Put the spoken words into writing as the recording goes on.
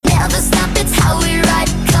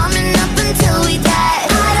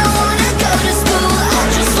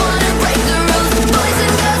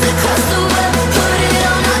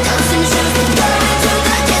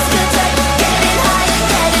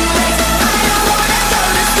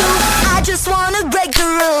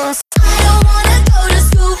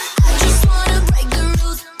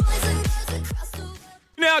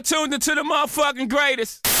tuned into the motherfucking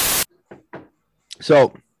greatest.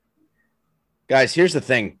 So, guys, here's the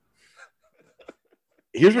thing.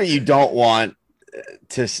 Here's what you don't want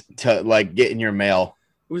to like get in your mail.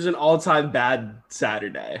 It was an all-time bad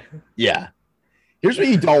Saturday. Yeah. Here's what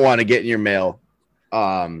you don't want to get in your mail.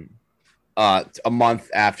 A month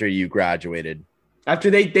after you graduated. After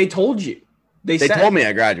they told you. They told me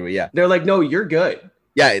I graduated, yeah. They're like, no, you're good.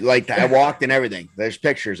 Yeah, like I walked and everything. There's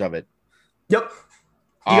pictures of it. Yep.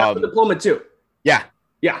 You got the diploma too. Yeah.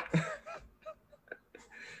 Yeah.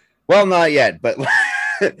 Well, not yet, but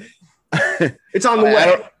it's on the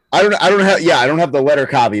way. I don't have the letter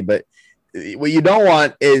copy, but what you don't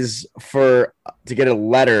want is to get a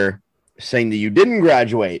letter saying that you didn't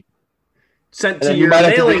graduate. Sent to your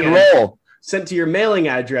mailing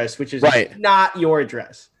address, which is not your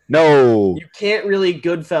address. No. You can't really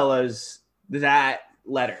Goodfellas that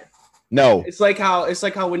letter. No. It's like how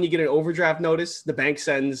when you get an overdraft notice, the bank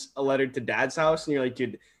sends a letter to dad's house and you're like,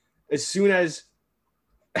 dude, as soon as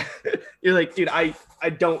you're like, dude, I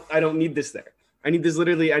don't need this there. I need this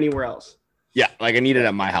literally anywhere else. Yeah, like I need it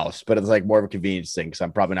at my house, but it's like more of a convenience thing because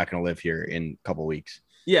I'm probably not going to live here in a couple of weeks.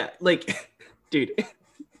 Yeah, like, dude.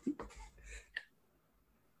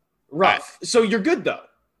 Rough. So you're good though.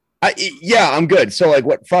 I'm good. So like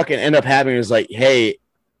what fucking ended up happening was like, hey,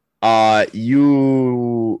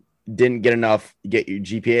 you didn't get your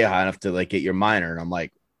GPA high enough to like get your minor. And I'm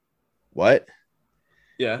like, what?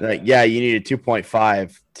 Yeah. Like, yeah, you needed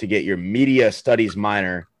 2.5 to get your media studies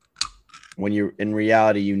minor when in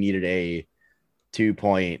reality you needed a 2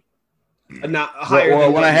 point. Not higher.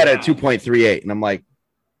 Well, when I had a 2.38 and I'm like,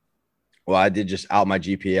 well, I did just out my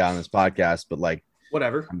GPA on this podcast, but like,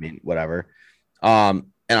 whatever. I mean, whatever. And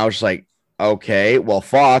I was just like, okay, well,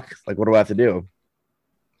 fuck. Like, what do I have to do?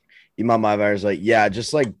 Imam Maivar is like, yeah,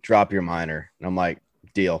 just like drop your minor. And I'm like,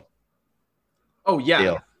 deal. Oh, yeah.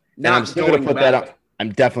 Deal. And I'm still going to put that up.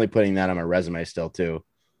 I'm definitely putting that on my resume still, too.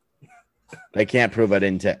 They can't prove I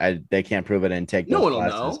didn't take those classes. No one will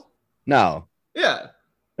know. No. Yeah.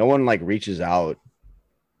 No one like reaches out.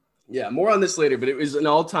 Yeah, more on this later, but it was an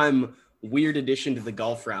all-time weird addition to the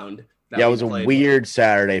golf round. Yeah, it was a weird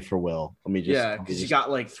Saturday for Will. Because he got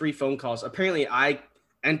like 3 phone calls. Apparently, I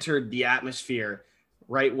entered the atmosphere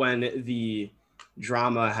right when the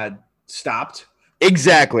drama had stopped.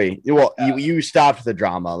 Exactly. Well, you stopped the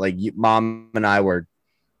drama. Like Mom and I were,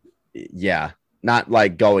 not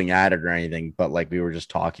like going at it or anything, but like we were just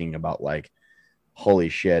talking about like, holy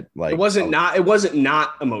shit. Like it wasn't not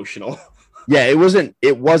emotional. Yeah, it wasn't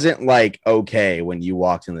like okay when you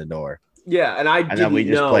walked in the door. Yeah, and I didn't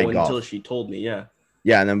know until she told me. Yeah.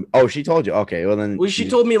 Yeah, and then she told you. Okay, well then. Well, she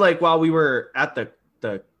told me like while we were at the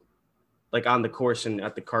like on the course and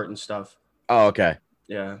at the cart and stuff. Oh, okay.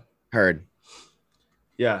 Yeah. Heard.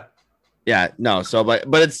 Yeah. Yeah. No. So, but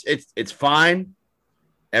it's fine.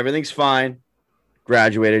 Everything's fine.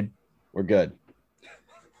 Graduated. We're good.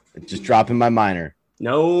 Just dropping my minor.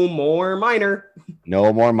 No more minor.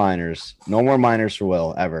 No more minors. No more minors for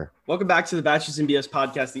Will ever. Welcome back to the Bachelors in BS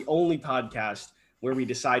podcast, the only podcast where we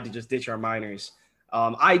decide to just ditch our minors.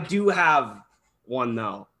 I do have one,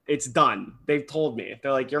 though. It's done. They've told me.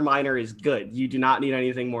 They're like, your minor is good. You do not need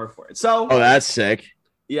anything more for it. So, that's sick.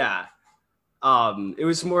 Yeah. It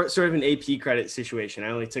was more sort of an AP credit situation. I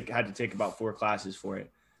only had to take about 4 classes for it.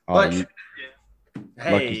 But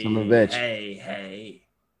lucky son of a bitch. Hey.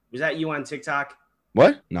 Was that you on TikTok?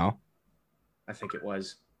 What? No. I think it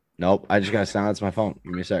was. Nope. I just got to silence my phone.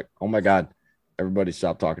 Give me a sec. Oh, my God. Everybody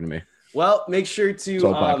stop talking to me. Well, make sure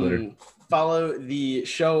to follow the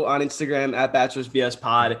show on Instagram at Bachelors BS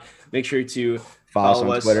Pod. Make sure to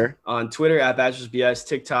follow us on Twitter at Bachelors BS,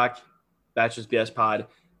 TikTok, Bachelors BS Pod.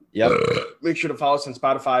 Yep. Make sure to follow us on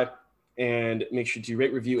Spotify and make sure to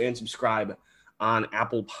rate, review, and subscribe on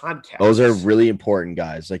Apple Podcasts. Those are really important,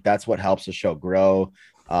 guys. Like that's what helps the show grow.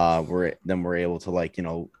 We're able to like,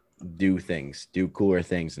 do cooler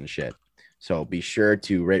things and shit. So be sure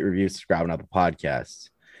to rate, review, subscribe on Apple Podcasts.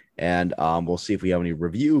 And we'll see if we have any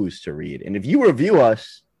reviews to read. And if you review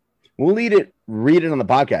us, we'll read it on the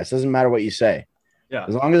podcast. Doesn't matter what you say. Yeah.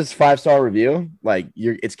 As long as it's 5-star review, like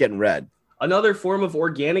it's getting read. Another form of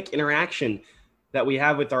organic interaction that we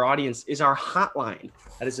have with our audience is our hotline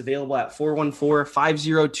that is available at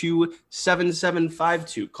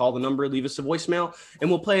 414-502-7752. Call the number, leave us a voicemail, and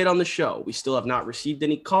we'll play it on the show. We still have not received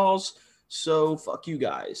any calls, so fuck you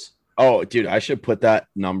guys. Oh, dude, I should put that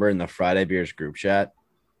number in the Friday Beers group chat.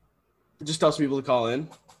 Just tell some people to call in.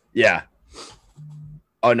 Yeah.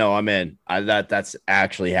 Oh no, I'm in. That's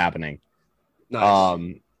actually happening. Nice.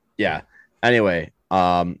 Yeah. Anyway,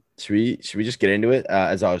 should we just get into it?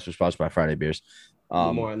 As always, we're sponsored by Friday Beers.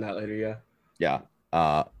 More on that later. Yeah. Yeah.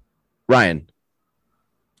 Ryan,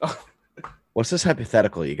 Oh, what's this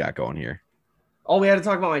hypothetical you got going here? we had to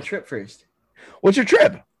talk about my trip first. What's your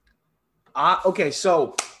trip? Okay,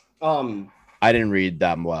 so I didn't read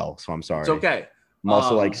that well, so I'm sorry. it's okay. I'm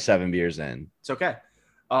also like 7 beers in. It's okay.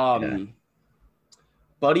 Yeah.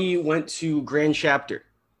 Buddy went to Grand Chapter.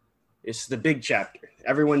 It's the big chapter.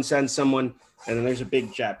 Everyone sends someone, and then there's a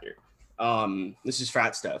big chapter. This is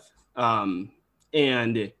frat stuff.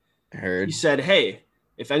 And Heard. he said, hey,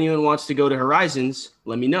 if anyone wants to go to Horizons,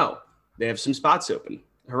 let me know. They have some spots open.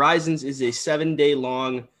 Horizons is a 7-day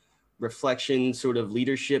long reflection sort of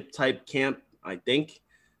leadership type camp, I think,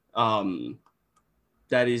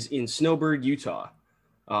 that is in Snowbird, Utah.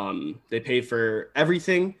 They pay for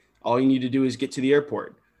everything. All you need to do is get to the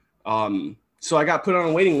airport. So I got put on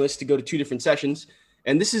a waiting list to go to 2 different sessions.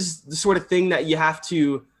 And this is the sort of thing that you have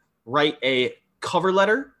to write a cover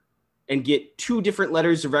letter and get 2 different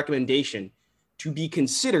letters of recommendation to be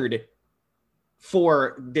considered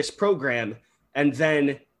for this program. And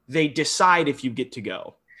then they decide if you get to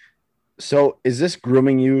go. So is this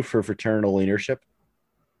grooming you for fraternal leadership?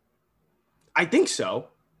 I think so.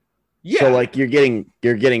 Yeah. So like you're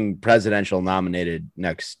getting presidential nominated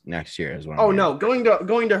next year as well. Oh no, going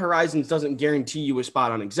to Horizons doesn't guarantee you a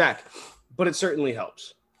spot on exec, but it certainly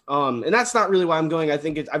helps. And that's not really why I'm going. I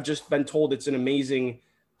think I've just been told it's an amazing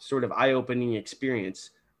sort of eye-opening experience.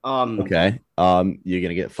 Okay. You're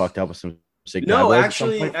gonna get fucked up with some sick. No,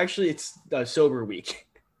 actually, it's a sober week.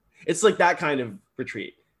 It's like that kind of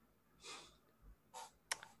retreat.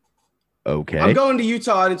 Okay. I'm going to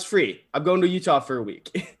Utah and it's free. I'm going to Utah for a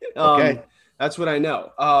week. Okay. That's what I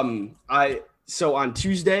know. So on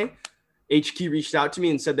Tuesday, HQ reached out to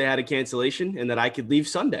me and said they had a cancellation and that I could leave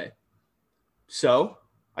Sunday. So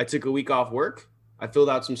I took a week off work. I filled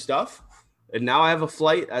out some stuff. And now I have a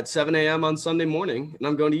flight at 7 a.m. on Sunday morning, and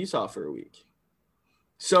I'm going to Utah for a week.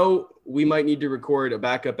 So we might need to record a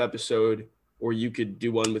backup episode, or you could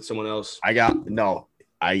do one with someone else.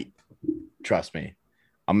 Trust me.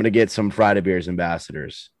 I'm going to get some Friday Beers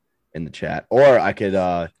ambassadors in the chat. Or I could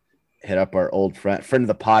hit up our old friend of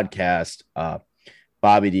the podcast,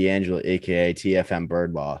 Bobby D'Angelo, a.k.a. TFM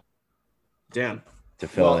Birdlaw. Damn. To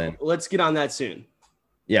fill in. Let's get on that soon.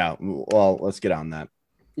 Yeah, well, let's get on that.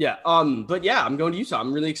 Yeah. But yeah, I'm going to Utah.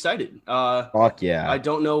 I'm really excited. Fuck yeah. I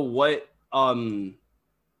don't know what the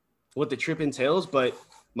trip entails, but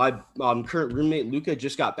my current roommate Luca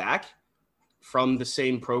just got back from the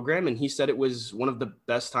same program, and he said it was one of the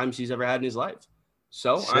best times he's ever had in his life.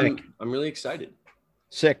 So Sick. I'm really excited.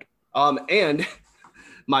 Sick. And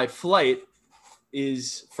my flight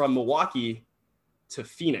is from Milwaukee to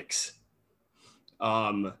Phoenix.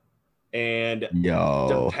 And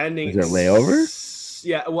depending, is there a layover?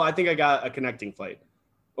 Yeah, well, I think I got a connecting flight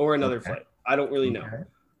or another flight. I don't really know.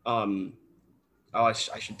 I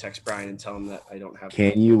should text Brian and tell him that I don't have.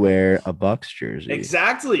 Can you wear a Bucks jersey?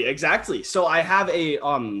 Exactly. So I have a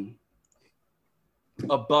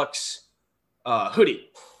Bucks hoodie.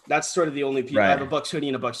 That's sort of the only people. Right. I have a Bucks hoodie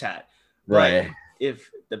and a Bucks hat. Right. But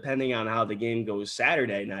if depending on how the game goes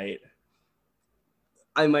Saturday night,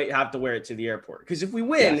 I might have to wear it to the airport. Because if we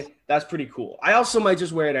win, that's pretty cool. I also might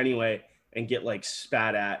just wear it anyway and get like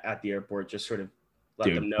spat at the airport. Just sort of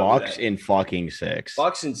let them know. Bucks in fucking 6.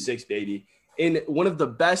 Bucks in 6, baby. In one of the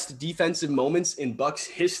best defensive moments in Bucks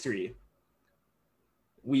history,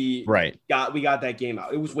 we got that game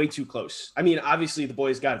out. It was way too close. I mean, obviously the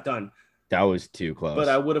boys got it done. That was too close. But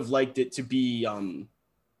I would have liked it to be I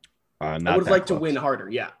would have liked to win harder.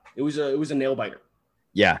 Yeah. It was a nail biter.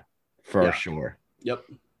 Yeah, for sure. Yep.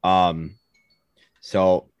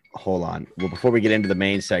 So hold on. Well, before we get into the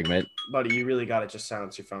main segment, buddy, you really got to just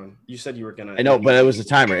silence your phone. You said you were gonna. I know, but it was a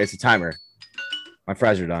timer. It's a timer. My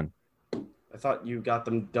fries are done. I thought you got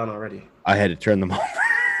them done already. I had to turn them on.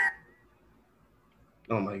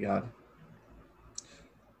 Oh my god.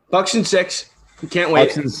 Bucks in 6. We can't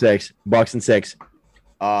wait. Bucks in 6.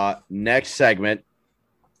 Next segment.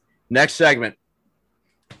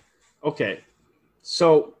 Okay.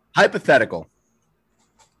 So hypothetical.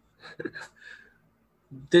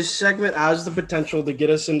 This segment has the potential to get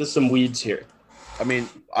us into some weeds here. I mean,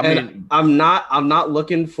 I'm not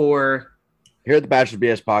looking for. Here at the Bachelor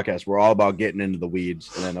BS podcast, we're all about getting into the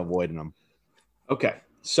weeds and then avoiding them. Okay,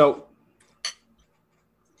 so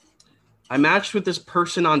I matched with this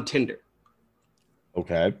person on Tinder.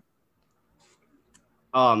 Okay.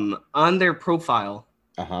 On their profile,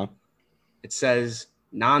 it says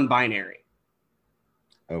non-binary.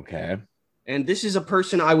 Okay. And this is a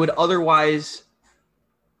person I would otherwise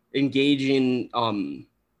engage in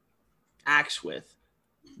acts with,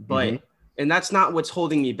 but and that's not what's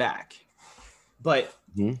holding me back. But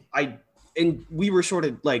and we were sort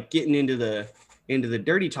of like getting into the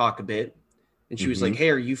dirty talk a bit, and she was like, "Hey,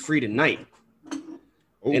 are you free tonight?"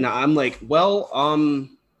 Ooh. And I'm like, "Well,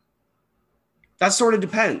 that sort of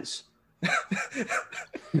depends." And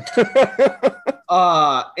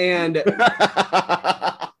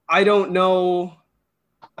I don't know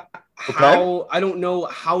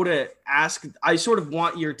how to ask. I sort of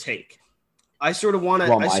want your take. I sort of want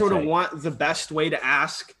the best way to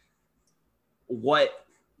ask what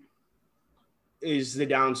is the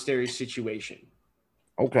downstairs situation.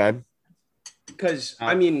 Okay. Because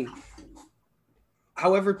I mean,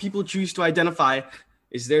 however people choose to identify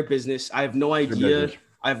is their business. I have no idea.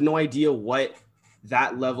 I have no idea what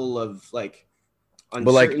that level of like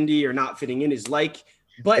uncertainty or not fitting in is like.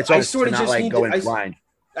 But I sort of just need to.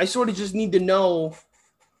 I sort of just need to know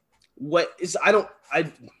what is.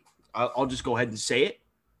 I'll just go ahead and say it.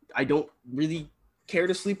 I don't really care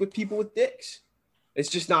to sleep with people with dicks. It's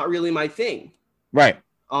just not really my thing. Right.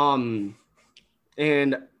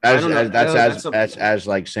 And that's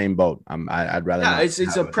like same boat. I'd rather. Yeah,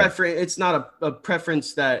 it's a preference. It's not a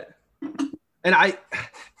preference that, and I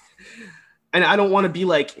don't want to be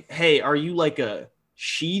like, hey, are you like a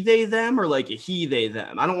she they them or like a he they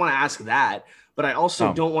them? I don't want to ask that, but I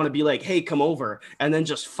also don't want to be like, hey, come over and then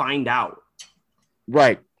just find out.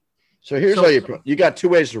 Right. So here's how you got two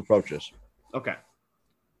ways to approach this. Okay.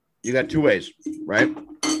 You got two ways, right?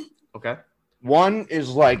 Okay. One is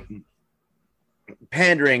like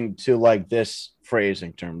pandering to like this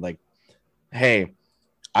phrasing term, like, hey,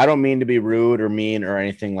 I don't mean to be rude or mean or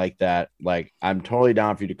anything like that. Like, I'm totally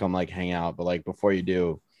down for you to come like hang out, but like before you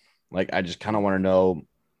do, like I just kind of want to know,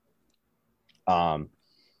 are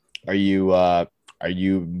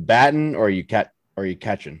you batting or are you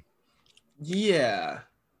catching? Yeah.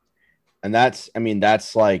 And that's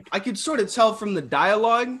like I could sort of tell from the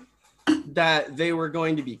dialogue that they were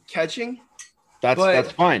going to be catching.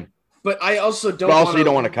 That's fine. But I also don't. But also, you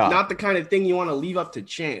don't want to cop. Not the kind of thing you want to leave up to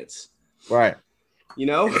chance. Right. You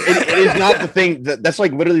know, it is not the thing that's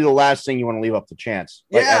like literally the last thing you want to leave up to chance.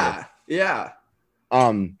 Like, yeah. ever.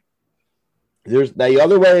 Yeah. There's the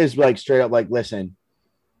other way is like straight up like, listen,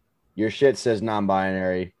 your shit says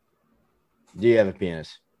non-binary. Do you have a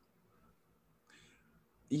penis?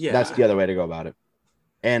 Yeah. That's the other way to go about it.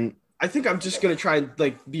 And I think I'm just gonna try and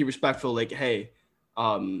like be respectful. Like, hey,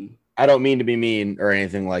 I don't mean to be mean or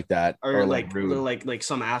anything like that, or like rude, like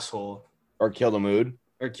some asshole, or kill the mood.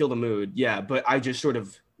 Yeah, but I just sort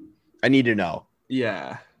of I need to know.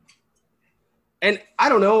 Yeah. And I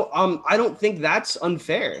don't know. I don't think that's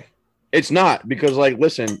unfair. It's not, because like,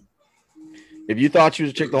 listen, if you thought she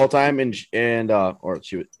was a chick the whole time and or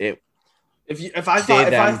she was it. If I thought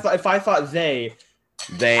they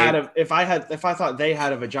thought they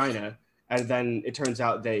had a vagina and then it turns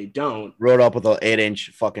out they don't, rode up with an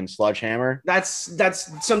 8-inch fucking sledgehammer. That's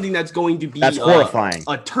something that's going to be horrifying.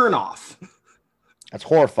 A turnoff. That's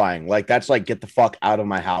horrifying. Like, that's like, get the fuck out of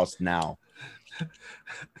my house now.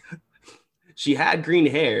 She had green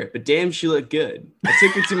hair, but damn, she looked good. I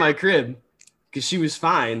took her to my crib because she was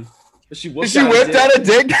fine. But she whipped out a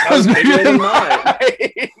dick that was bigger than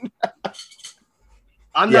mine.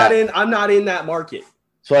 I'm not in that market.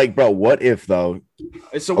 So like, bro, what if though?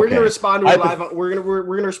 So we're gonna respond to live. We're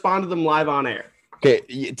gonna respond to them live on air.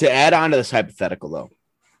 Okay, to add on to this hypothetical though,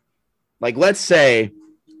 like let's say,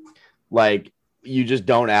 like you just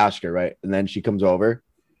don't ask her, right, and then she comes over,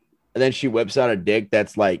 and then she whips out a dick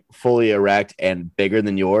that's like fully erect and bigger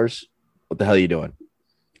than yours. What the hell are you doing?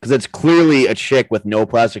 Because it's clearly a chick with no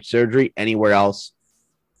plastic surgery anywhere else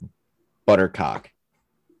but her cock.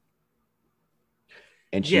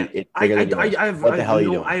 And she, what the hell are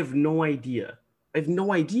you doing? I have no idea.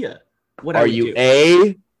 What are you?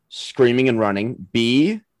 A, screaming and running.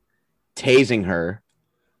 B, tasing her.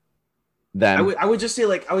 Then I would just say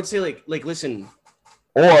like listen.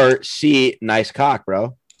 Or C, nice cock,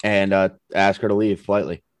 bro, and ask her to leave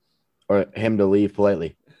politely, or him to leave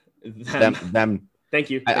politely. Them. Thank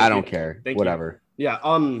you. I don't care. Whatever. You. Yeah.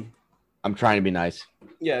 I'm trying to be nice.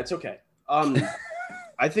 Yeah, it's okay.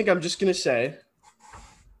 I think I'm just gonna say.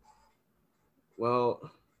 Well,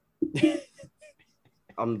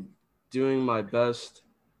 I'm doing my best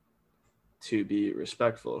to be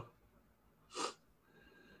respectful.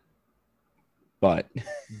 But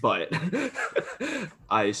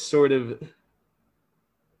I sort of,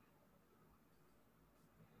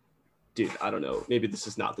 dude, I don't know. Maybe this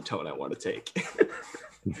is not the tone I want to take.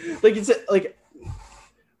 Like it's like,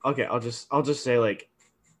 okay, I'll just say like,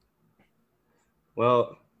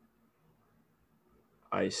 well,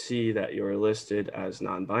 I see that you're listed as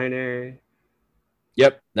non-binary.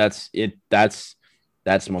 Yep, that's it. That's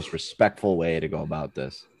the most respectful way to go about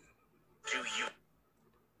this.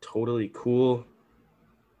 Totally cool.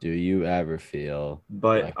 Do you ever feel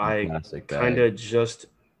But like a I plastic bag? kind of just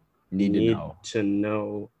need to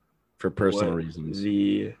know for personal what reasons.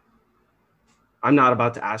 I'm not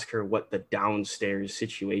about to ask her what the downstairs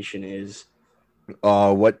situation is.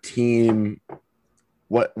 What team?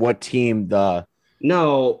 What team?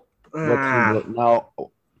 No. Now,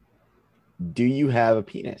 do you have a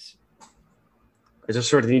penis? I just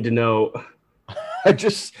sort of need to know. I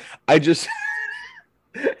just sort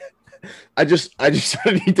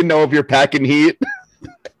of need to know if you're packing heat.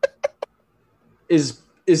 Is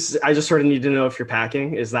I just sort of need to know if you're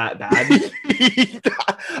packing. Is that bad?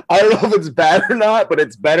 I don't know if it's bad or not, but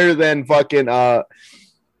it's better than fucking what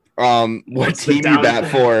What's the team you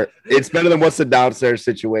bat for. It's better than what's the downstairs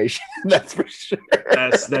situation. That's for sure.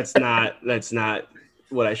 That's not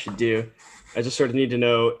what I should do. I just sort of need to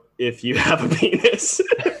know if you have a penis.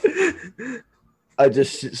 I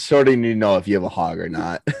just sort of need to know if you have a hog or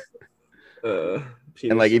not. Penis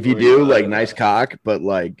And like if you do, like nice cock, but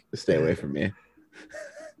like stay away from me.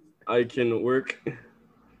 I can work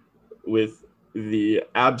with the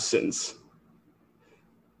absence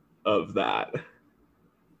of that.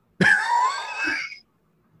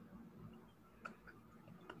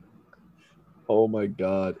 Oh my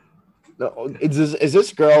god. No, is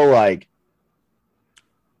this girl like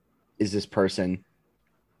is this person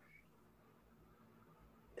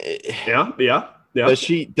Yeah.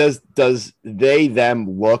 does they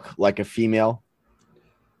them look like a female?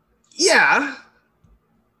 Yeah.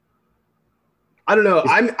 I don't know.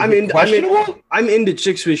 I'm into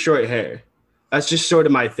chicks with short hair. That's just sort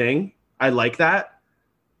of my thing. I like that.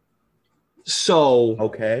 So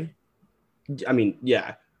Okay. I mean,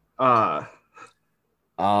 yeah.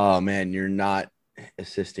 Oh man, you're not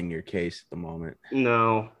assisting your case at the moment.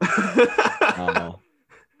 No. Oh.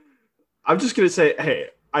 I'm just gonna say, hey,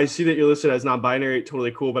 I see that you're listed as non-binary,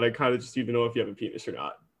 totally cool, but I kind of just need to know if you have a penis or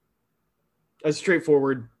not. That's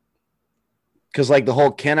straightforward. Because like the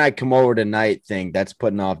whole "can I come over tonight" thing, that's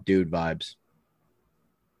putting off dude vibes.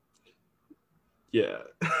 Yeah.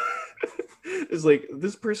 It's like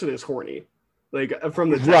this person is horny. Like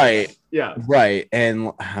from the text. Right. Yeah. Right.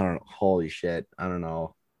 And I don't know. Holy shit. I don't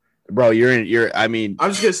know. Bro, I mean,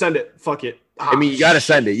 I'm just gonna send it. Fuck it. I mean, you gotta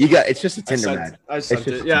send it. It's just a Tinder match. I sent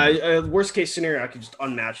it. Yeah. Worst case scenario, I could just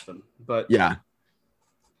unmatch them. But yeah.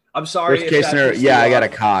 I'm sorry. Worst case scenario, yeah, I got a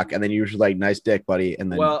cock, and then you're just like, nice dick, buddy.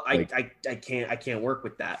 And then I can't work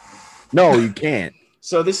with that. No, you can't.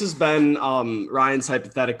 So this has been Ryan's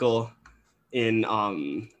hypothetical in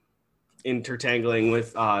intertangling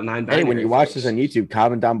with non-binary. Hey, when you watch this on YouTube,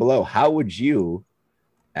 comment down below. How would you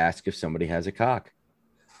ask if somebody has a cock?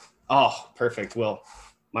 Oh, perfect. Well,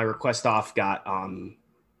 my request off got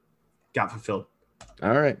fulfilled.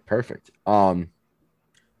 All right, perfect.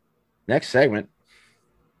 Next segment.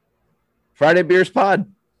 Friday Beers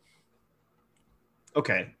Pod.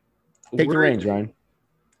 Okay. Take the reins, Ryan.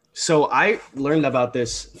 So I learned about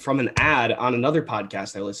this from an ad on another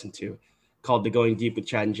podcast I listened to called the Going Deep with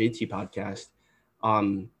Chad and JT podcast.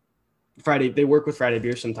 They work with Friday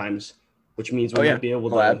Beer sometimes, which means we might be able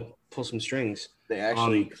to pull some strings. They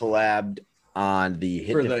actually collabed on the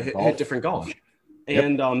Hit Different Golf. Yep.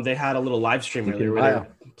 And they had a little live stream earlier where they were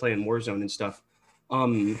playing Warzone and stuff.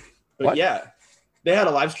 But yeah, they had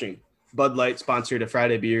a live stream. Bud Light sponsored a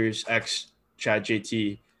Friday Beers X Chad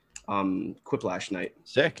JT Quiplash night.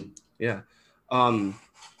 Sick. Yeah.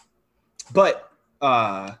 But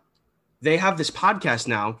they have this podcast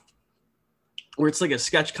now where it's like a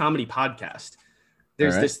sketch comedy podcast.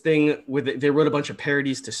 There's this thing where they wrote a bunch of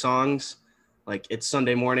parodies to songs, like It's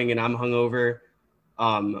Sunday Morning and I'm Hungover.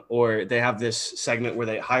 Or they have this segment where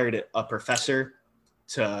they hired a professor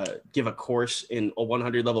to give a course in a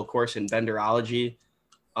 100 level course in benderology.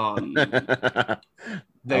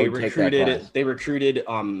 They recruited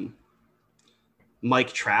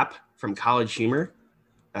Mike Trapp from College Humor.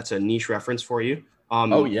 That's a niche reference for you.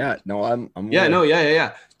 Yeah.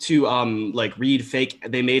 To like read fake.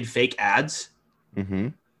 They made fake ads.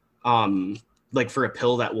 Mm-hmm. Like for a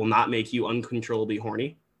pill that will not make you uncontrollably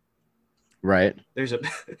horny. Right. There's a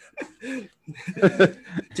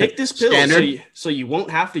take this pill so you won't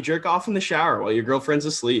have to jerk off in the shower while your girlfriend's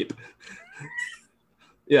asleep.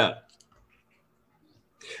 Yeah.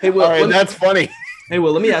 Hey, Will. All right, that's funny. Hey,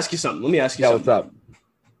 Will. Let me ask you something. Yeah, what's up?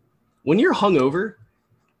 When you're hungover,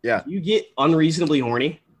 you get unreasonably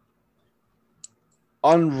horny.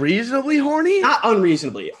 Unreasonably horny? Not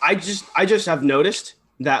unreasonably. I just have noticed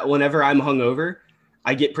that whenever I'm hungover,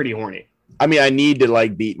 I get pretty horny. I mean, I need to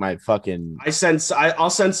like beat my fucking. I'll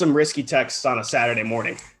send some risky texts on a Saturday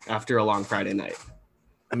morning after a long Friday night.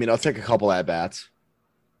 I mean, I'll take a couple at bats.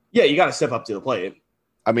 Yeah, you got to step up to the plate.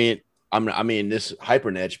 I mean, this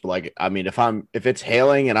hyper niche, but like, I mean, if it's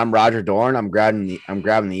hailing and I'm Roger Dorn, I'm grabbing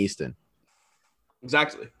the Easton.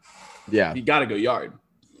 Exactly. Yeah, You got to go yard.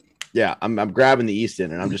 yeah, I'm grabbing the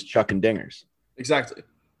Easton and I'm just chucking dingers. Exactly.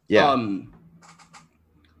 Yeah,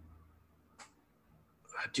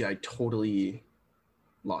 Dude, I totally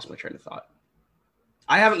lost my train of thought.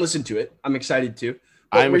 I haven't listened to it. I'm excited to.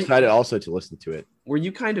 I'm excited also to listen to it. Were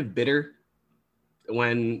you kind of bitter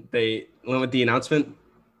when they went with the announcement?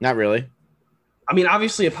 Not really. I mean,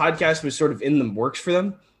 obviously, a podcast was sort of in the works for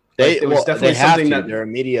them. It was definitely something that they're a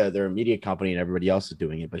media company, and everybody else is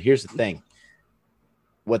doing it. But here's the thing: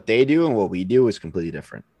 what they do and what we do is completely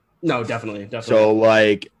different. No, definitely. So,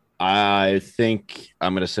 like, I think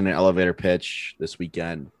I'm gonna send an elevator pitch this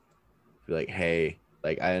weekend. Be like, hey,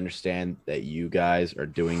 like, I understand that you guys are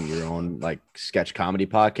doing your own like sketch comedy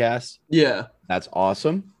podcast. Yeah, That's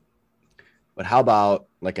awesome. But how about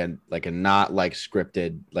like a not like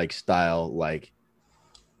scripted like style, like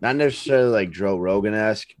not necessarily like Joe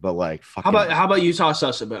Rogan-esque, but like fucking how about you toss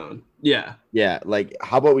us a bone? Yeah, yeah, like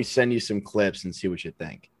how about we send you some clips and see what you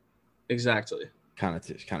think? exactly. Kind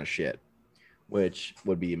of shit, which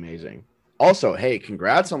would be amazing. Also, hey,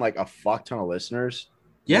 congrats on like a fuck ton of listeners.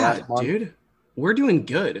 Yeah, last month. dude, we're doing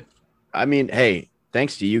good. I mean, hey,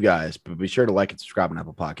 thanks to you guys, but be sure to like and subscribe on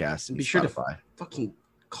Apple Podcasts and Be sure Spotify. to fucking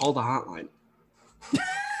call the hotline.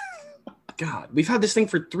 God, we've had this thing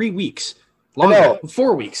for 3 weeks, longer,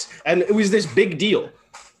 4 weeks, and it was this big deal.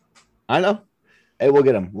 I know. Hey, we'll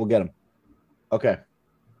get them. Okay.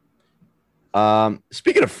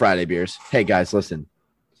 Speaking of Friday beers, hey guys, listen.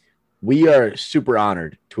 We are super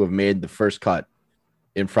honored to have made the first cut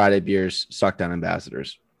in Friday Beers Suckdown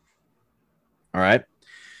Ambassadors. All right.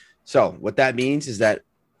 So what that means is that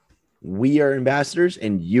we are ambassadors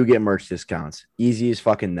and you get merch discounts. Easy as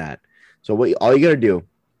fucking that. So all you got to do,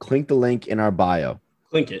 click the link in our bio.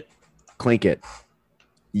 Clink it.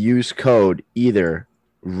 Use code either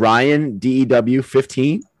Ryan DEW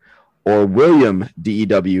 15 or William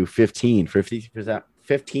DEW 15 for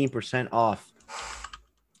 15% off.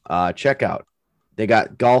 Checkout. They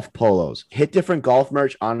got golf polos. Hit different golf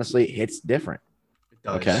merch. Honestly, it hits different. It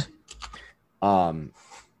does. Okay.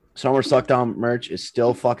 Summer Suckdown merch is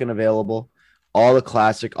still fucking available. All the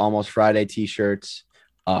classic Almost Friday t-shirts.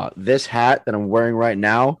 This hat that I'm wearing right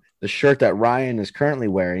now, the shirt that Ryan is currently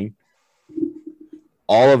wearing,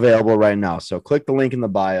 all available right now. So click the link in the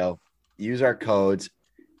bio. Use our codes.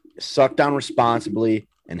 Suck down responsibly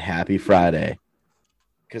and happy Friday.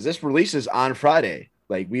 Because this releases on Friday.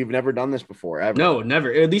 Like, we've never done this before, ever. No,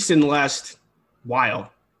 never. At least in the last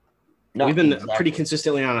while. No, We've been exactly. pretty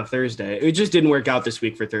consistently on a Thursday. It just didn't work out this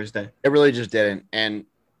week for Thursday. It really just didn't. And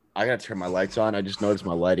I got to turn my lights on. I just noticed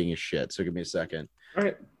my lighting is shit. So give me a second. All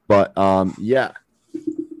right. But, yeah.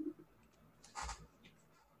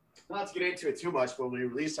 Not let's get into it too much, but we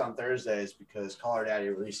release on Thursdays because Call Her Daddy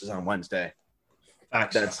releases on Wednesday.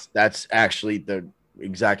 Facts. That's actually the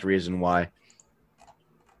exact reason why.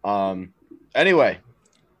 Anyway.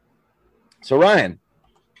 So, Ryan.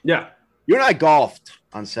 Yeah. You and I golfed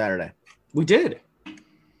on Saturday. We did.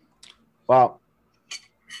 Well,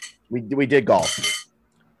 we did golf.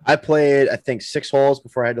 I played, I think, 6 holes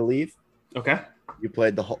before I had to leave. Okay. You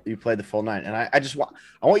played the full 9, and I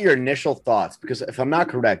want your initial thoughts because if I'm not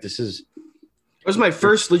correct, this is It was my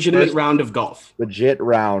first legitimate round of golf. legit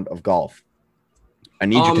round of golf. I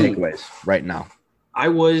need your takeaways right now. I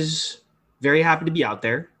was very happy to be out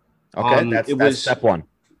there. Okay, that's step 1.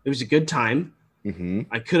 It was a good time. Mm-hmm.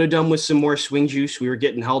 I could have done with some more swing juice. We were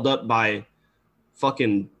getting held up by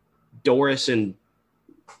fucking Doris and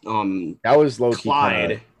That was low key.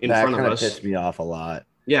 Clyde in front of us. Pissed me off a lot.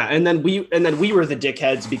 Yeah, and then we were the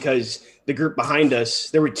dickheads because the group behind us,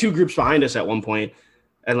 there were 2 groups behind us at one point,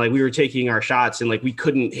 and like we were taking our shots and like we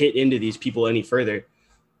couldn't hit into these people any further.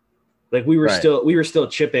 Like we were still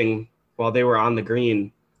chipping while they were on the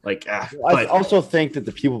green. Like, I also think that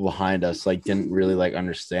the people behind us like didn't really like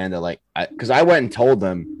understand that, like, because I went and told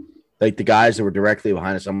them, like the guys that were directly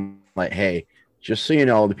behind us, I'm like, hey, just so you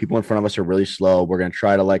know, the people in front of us are really slow. We're gonna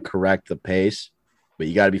try to like correct the pace, but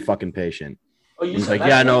you got to be fucking patient. Oh, He's like,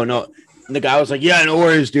 yeah, no. And the guy was like, yeah, no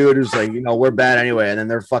worries, dude. It was like, we're bad anyway. And then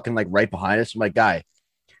they're fucking like right behind us. I'm like, guy,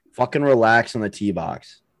 fucking relax on the tee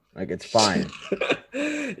box. Like, it's fine.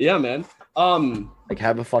 Yeah, man. Like,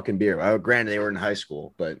 have a fucking beer. Granted, they were in high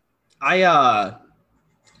school, but I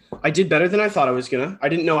did better than I thought I was gonna. I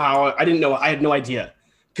had no idea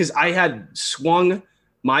because I had swung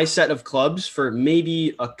my set of clubs for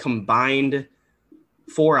maybe a combined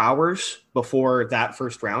 4 hours before that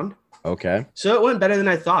first round. okay. So it went better than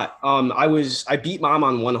I thought. I beat Mom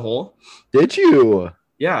on 1 hole. Did you?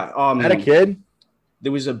 Yeah. Had a kid?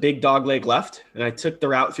 There was a big dog leg left, and I took the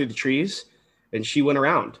route through the trees, and she went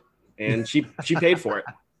around, and she paid for it.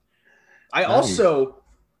 I also,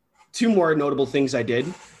 two more notable things I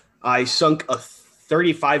did. I sunk a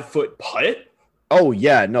 35-foot putt. Oh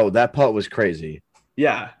yeah, no, that putt was crazy.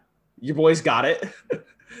 Yeah, your boys got it.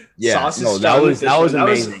 Yeah, no, that was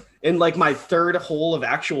amazing. That was in like my third hole of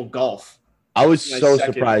actual golf. I was so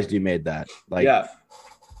surprised you made that. Like, yeah,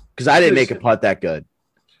 because I didn't make a putt that good.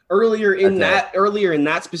 Earlier in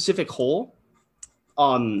that specific hole,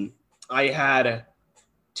 I had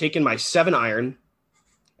taken my 7-iron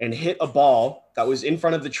and hit a ball that was in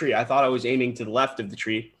front of the tree. I thought I was aiming to the left of the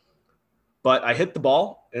tree, but I hit the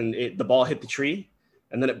ball and the ball hit the tree,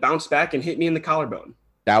 and then it bounced back and hit me in the collarbone.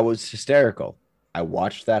 That was hysterical. I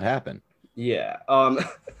watched that happen. Yeah.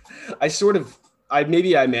 I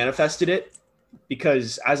manifested it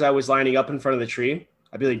because as I was lining up in front of the tree,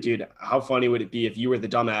 I'd be like, dude, how funny would it be if you were the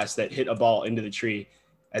dumbass that hit a ball into the tree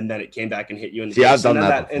and then it came back and hit you in the face? I've done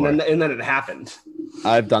that before. And then it happened.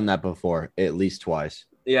 I've done that before, at least twice.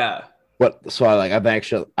 Yeah. So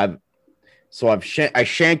I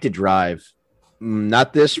shanked a drive.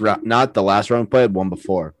 Not the last round played, one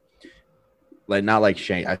before. Like, not like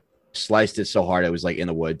shank. I sliced it so hard it was like in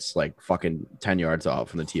the woods, like fucking 10 yards off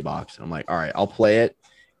from the tee box. I'm like, all right, I'll play it.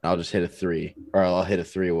 And I'll just hit a 3, or I'll hit a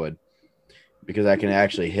 3-wood because I can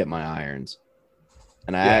actually hit my irons.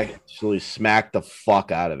 And I actually smacked the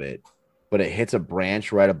fuck out of it, but it hits a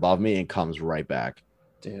branch right above me and comes right back.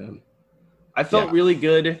 Damn. I felt really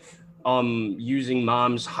good using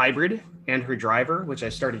Mom's hybrid and her driver, which I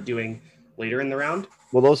started doing later in the round.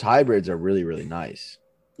 Well, those hybrids are really, really nice.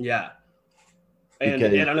 Yeah. And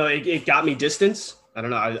I don't know, it got me distance. I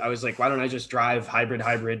don't know. I was like, why don't I just drive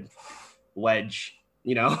hybrid wedge,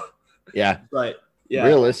 you know? Yeah. But yeah.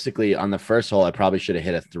 Realistically, on the first hole, I probably should have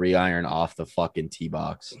hit a 3-iron off the fucking tee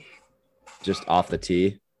box. Just off the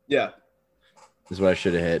tee. Yeah. This is what I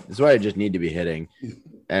should have hit. This is what I just need to be hitting.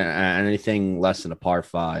 And anything less than a par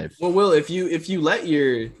 5. Well, Will, if you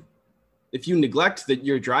neglect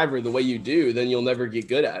your driver the way you do, then you'll never get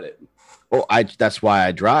good at it. Well, that's why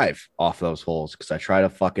I drive off those holes, because I try to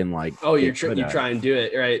fucking like. Oh, you try and do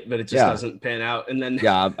it right, but it just doesn't pan out. And then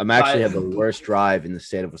I'm actually have the worst drive in the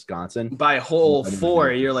state of Wisconsin. By hole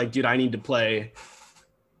 4, you're like, dude, I need to play.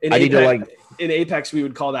 In Apex, we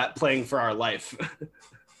would call that playing for our life.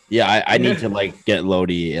 Yeah, I need to like get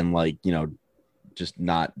loady and like, you know, just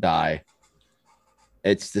not die.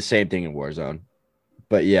 It's the same thing in Warzone,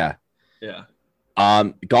 but yeah.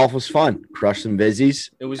 Golf was fun. Crushed some Vizzies.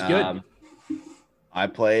 It was good. I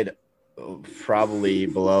played probably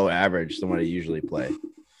below average than what I usually play.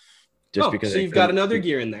 Because so you've got another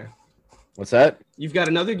gear in there. What's that? You've got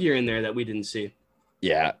another gear in there that we didn't see.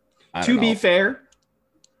 Yeah. To be fair,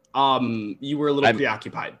 you were a little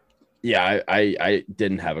preoccupied. Yeah, I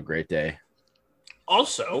didn't have a great day.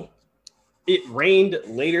 Also, it rained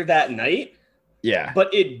later that night. Yeah.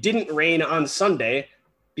 But it didn't rain on Sunday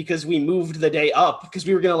because we moved the day up because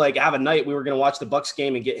we were going to like have a night. We were going to watch the Bucks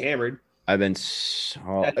game and get hammered.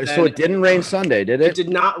 So it didn't rain Sunday, did it? It did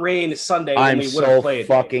not rain Sunday. I'm when we so played,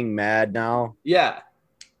 fucking mad now. Yeah.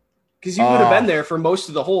 Because you would have been there for most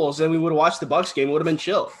of the holes and we would have watched the Bucks game. It would have been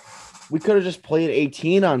chill. We could have just played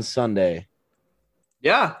 18 on Sunday.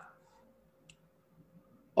 Yeah.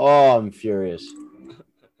 Oh, I'm furious.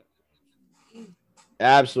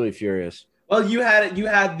 Absolutely furious. Well, you had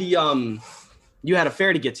a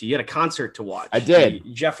fair to get to. You had a concert to watch. I did.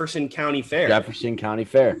 The Jefferson County Fair. Jefferson County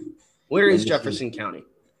Fair. Where is Jefferson County?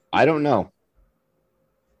 I don't know.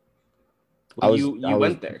 Well, you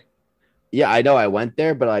went there. Yeah, I know. I went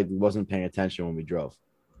there, but I wasn't paying attention when we drove.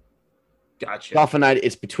 Gotcha.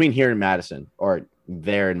 It's between here and Madison, or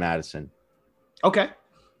there in Madison. Okay.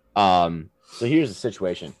 So here's the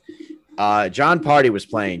situation. John Party was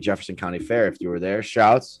playing Jefferson County Fair. If you were there,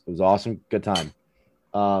 shouts. It was awesome. Good time.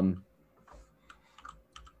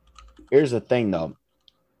 Here's the thing, though.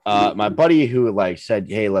 My buddy who like said,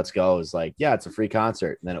 "Hey, let's go," is like, "Yeah, it's a free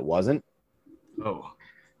concert." And then it wasn't. Oh.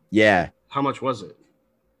 Yeah. How much was it?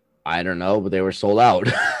 I don't know, but they were sold out.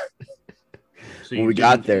 So when we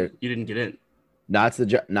got there, you didn't get in. Not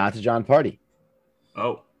to John Party.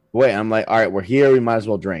 Oh. Wait, I'm like, all right, we're here. We might as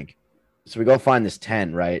well drink. So we go find this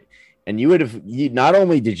tent, right? And not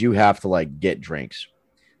only did you have to like get drinks,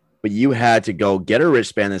 but you had to go get a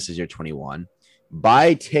wristband that says you're 21,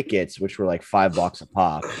 buy tickets, which were like $5 a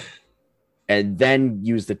pop, and then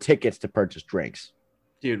use the tickets to purchase drinks.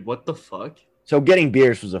 Dude, what the fuck? So getting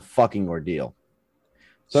beers was a fucking ordeal.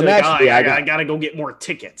 So naturally, I gotta go get more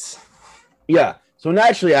tickets. Yeah. So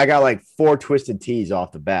naturally, I got like 4 twisted teas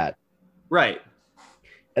off the bat. Right.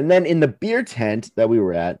 And then in the beer tent that we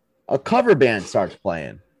were at, a cover band starts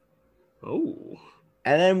playing. Oh.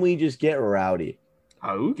 And then we just get rowdy.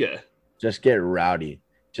 Auga. Just get rowdy.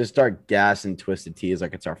 Just start gassing Twisted Teas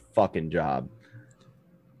like it's our fucking job.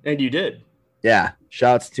 And you did. Yeah.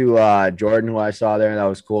 Shouts to Jordan, who I saw there. That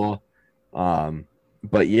was cool.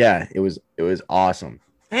 But yeah, it was awesome.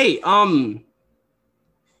 Hey, on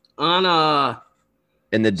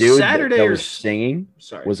And the dude Saturday that or was singing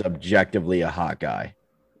sorry. was objectively a hot guy.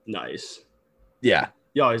 Nice. Yeah.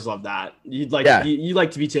 You always love that. You'd like Yeah. you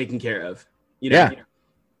like to be taken care of. You know?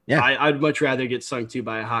 Yeah. I'd much rather get sung to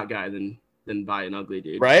by a hot guy than by an ugly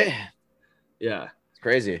dude. Right? Yeah. It's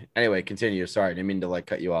crazy. Anyway, continue. Sorry, I didn't mean to like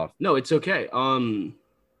cut you off. No, it's okay.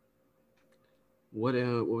 What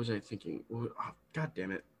was I thinking? Oh, God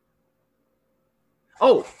damn it.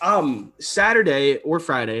 Oh, Saturday or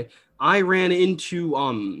Friday, I ran into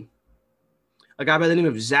a guy by the name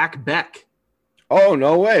of Zach Beck. Oh,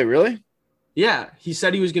 no way. Really? Yeah, he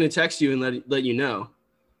said he was going to text you and let you know,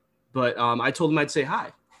 but I told him I'd say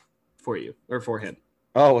hi for you or for him.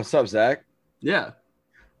 Oh, what's up, Zach? Yeah,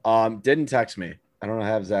 Didn't text me. I don't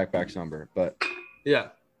have Zach Beck's number, but yeah.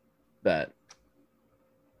 bet.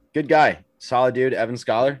 Good guy. Solid dude. Evan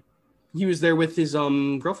Scholar. He was there with his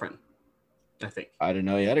girlfriend, I think. I didn't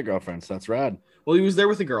know he had a girlfriend, so that's rad. Well, he was there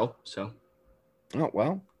with a girl, so. Oh,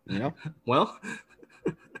 well, you know. Well,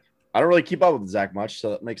 I don't really keep up with Zach much,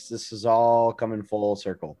 so that makes this is all coming full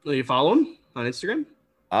circle. will you follow him on Instagram?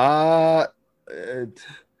 TBD.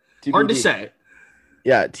 Hard to say.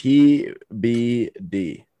 Yeah,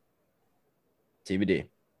 TBD. TBD.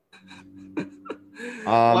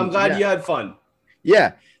 Well, I'm glad yeah. you had fun.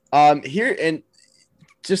 Yeah. Here and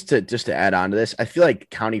just to add on to this, I feel like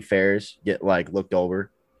county fairs get like looked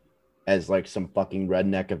over as like some fucking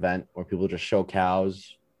redneck event where people just show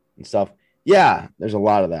cows and stuff. Yeah, there's a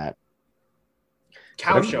lot of that.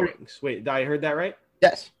 Cow But I'm- showings. Wait, I heard that right?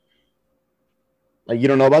 Yes. Like you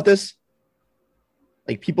don't know about this?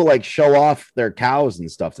 Like people like show off their cows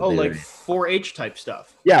and stuff. That Oh, they like raise. 4-H type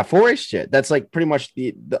stuff. Yeah, 4-H shit. That's like pretty much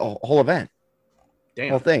the whole event, Damn.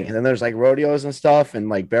 whole thing. And then there's like rodeos and stuff and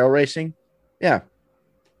like barrel racing. Yeah,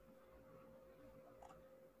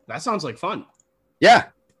 That sounds like fun. yeah,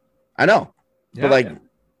 I know. Yeah.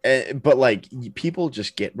 But like people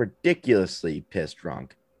just get ridiculously pissed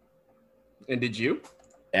drunk. And did you?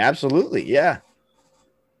 Absolutely, yeah.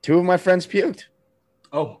 2 of my friends puked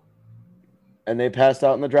Oh, and they passed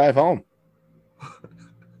out in the drive home.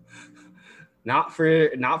 not for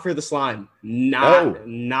the slime. No.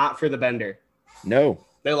 Not for the bender. No,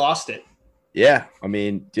 They lost it. yeah. I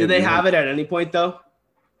mean, dude, Did they have it at any point though?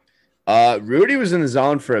 Rudy was in the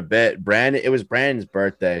zone for a bit. It was Brandon's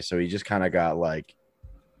birthday, so he just kind of got like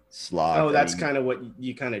slogged. Oh, that's I mean, kind of what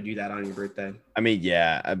you kind of do that on your birthday. I mean,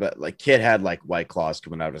 yeah, but like kid had like White Claws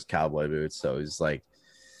coming out of his cowboy boots, so he's like,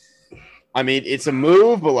 I mean, it's a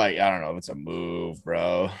move, but like I don't know if it's a move,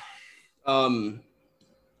 bro.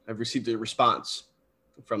 I've received a response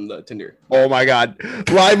from the Tinder. Oh my god,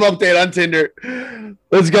 live update on Tinder.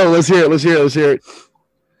 Let's go. Let's hear it.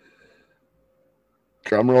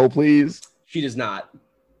 Drum roll, please. She does not.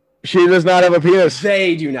 She does not have a penis.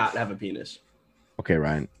 They do not have a penis. Okay,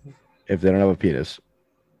 Ryan. If they don't have a penis,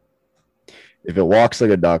 if it walks like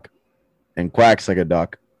a duck and quacks like a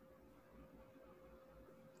duck,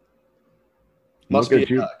 Must look be at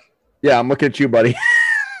a you. duck. Yeah, I'm looking at you, buddy.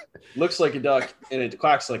 Looks like a duck and it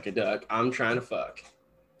quacks like a duck. I'm trying to fuck.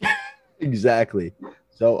 Exactly.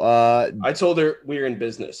 So, I told her we were in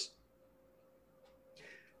business.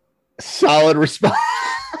 solid response.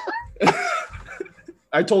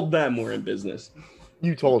 I told them we're in business.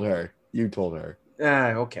 You told her.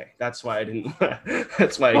 Okay. That's why I didn't.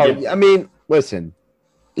 That's why I Oh, didn't. I mean, listen,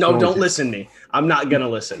 No, no, don't okay. listen to me. I'm not gonna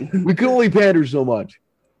listen. we can only pander so much.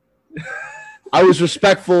 I was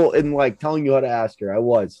respectful in like telling you how to ask her. I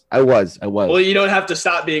was. Well, you don't have to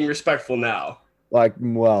stop being respectful now. Like,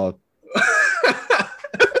 well,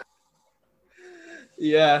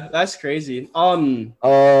 Yeah, that's crazy.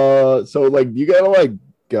 so like, you gotta like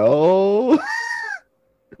go.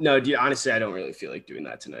 No, dude, honestly, I don't really feel like doing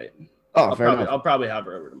that tonight. Oh, fair enough. I'll probably have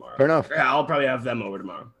her over tomorrow. Fair enough. Yeah, I'll probably have them over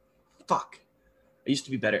tomorrow. Fuck. I used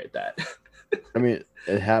to be better at that. I mean,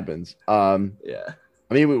 it happens. Yeah.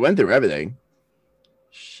 I mean, we went through everything.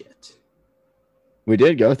 Shit. We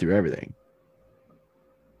did go through everything.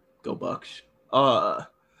 Go Bucks. I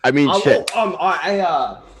mean, I shit.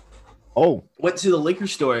 Oh, went to the liquor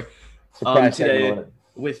store surprise today segment.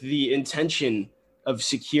 with the intention of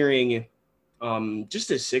securing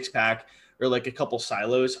just a 6-pack or like a couple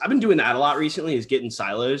silos. I've been doing that a lot recently, is getting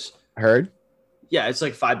silos. Heard? Yeah, it's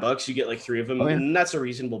like $5. You get like 3 of them, Oh, yeah. and that's a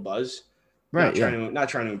reasonable buzz. Right. Not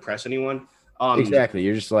trying to impress anyone. Exactly.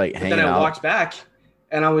 You're just like But hanging then I out. walked back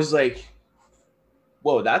and I was like,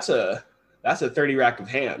 whoa, that's a 30 rack of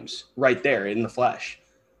hams right there in the flesh.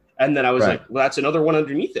 And then I was Right. like, well, that's another one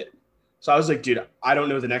underneath it. So I was like, dude, I don't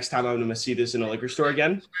know the next time I'm going to see this in a liquor store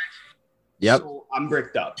again. Yep. So I'm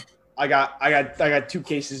bricked up. I got 2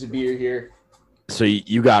 cases of beer here. So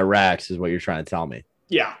you got racks, is what you're trying to tell me.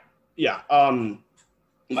 Yeah.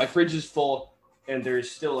 My fridge is full, and there's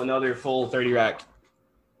still another full 30 rack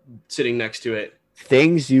sitting next to it.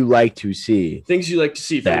 Things you like to see. Things you like to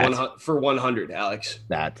see That. for 100, Alex.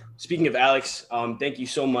 That. Speaking of Alex, thank you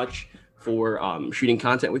so much for shooting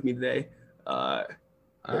content with me today. You'll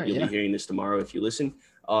be hearing this tomorrow if you listen.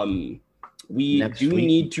 We Next do week.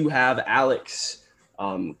 need to have Alex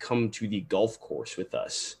come to the golf course with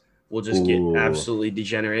us. We'll just get Ooh. absolutely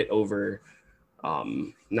degenerate over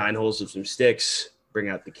 9 holes of some sticks. Bring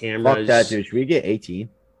out the cameras. Fuck that, dude. Should we get 18?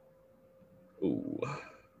 Ooh.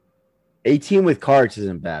 18 with carts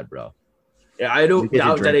isn't bad, bro. Yeah, I don't You get to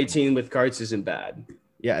doubt that drink. 18 with carts isn't bad.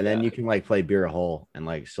 Yeah, and then Yeah. you can like play beer a hole and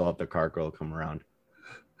like still have the cart girl come around.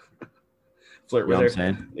 Flirt You know with what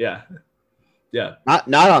I'm her. saying? Yeah.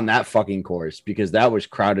 Not on that fucking course because that was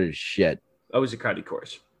crowded as shit. That was a crowded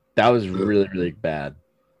course. That was really, really bad.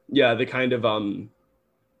 Yeah, the kind of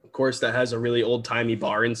course that has a really old timey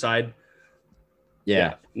bar inside.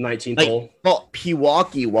 Yeah. 19th Like- hole. Well,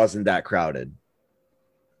 Pewaukee wasn't that crowded.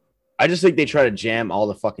 I just think they try to jam all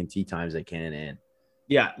the fucking tee times they can in.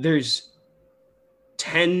 Yeah, there's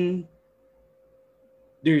 10.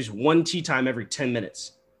 There's one tea time every 10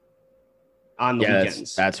 minutes on the Yeah,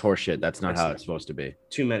 weekends. that's horseshit. That's not That's how not- it's supposed to be.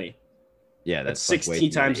 Too many. Yeah, That's like 6 way tea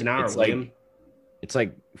too times many. an hour, It's like, William. it's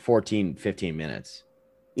like 14, 15 minutes.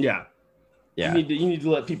 Yeah. Yeah. You need to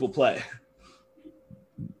let people play.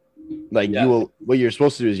 Like Yeah. you will, what you're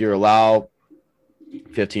supposed to do is you allow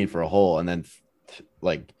 15 for a hole and then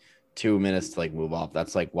like 2 minutes to like move off.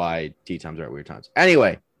 That's like why tee times are at weird times.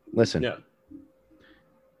 Anyway, listen, Yeah.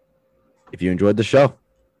 if you enjoyed the show,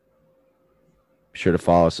 be sure to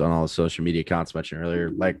follow us on all the social media accounts mentioned earlier.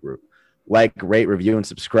 Like, rate, review, and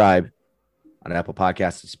subscribe on Apple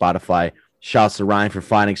Podcasts and Spotify. Shouts to Ryan for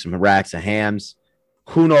finding some racks of hams.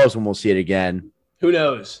 Who knows when we'll see it again? Who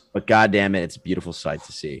knows? But goddamn it, it's a beautiful sight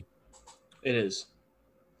to see. It is.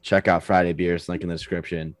 Check out Friday Beers, link in the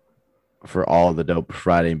description for all the dope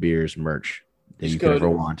Friday Beers merch that Just you could go ever to-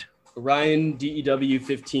 want. Ryan DEW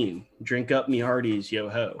 15. Drink up me Hardee's, yo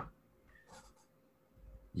ho.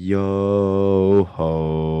 Yo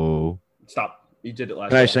ho. Stop. You did it last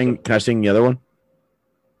Can I time. sing? Can I sing the other one?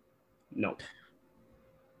 No.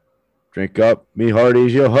 Drink up me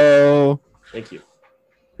Hardee's, yo ho. Thank you.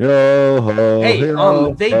 Yo ho. Hey,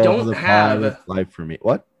 yo they ho, don't the have- pie of life for me.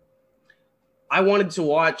 What? I wanted to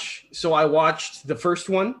watch, so I watched the first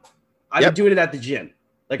one. I've Yep. been doing it at the gym.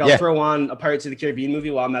 Like I'll Yeah. throw on a Pirates of the Caribbean movie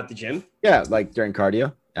while I'm at the gym. Yeah, like during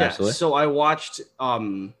cardio. Yeah, Absolutely. so I watched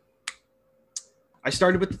I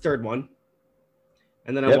started with the third one,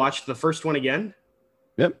 and then I Yep. watched the first one again.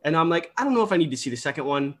 Yep. And I'm like, I don't know if I need to see the second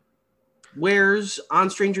one. Where's On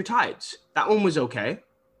Stranger Tides? That one was okay.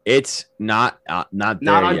 It's not there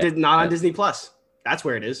Not on yet. not on Disney Plus. That's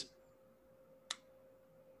where it is.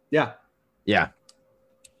 Yeah. Yeah.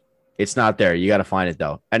 It's not there. You got to find it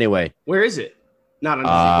though. Anyway, Where is it? Not on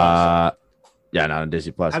Disney Plus. yeah, not on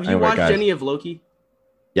Disney Plus. Have you Anyway, watched guys, any of Loki?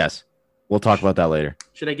 Yes. We'll talk about that later.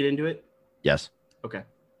 Should I get into it? Yes. Okay.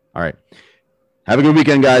 All right. Have a good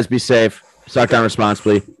weekend, guys. Be safe. Suck down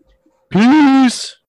responsibly. Peace.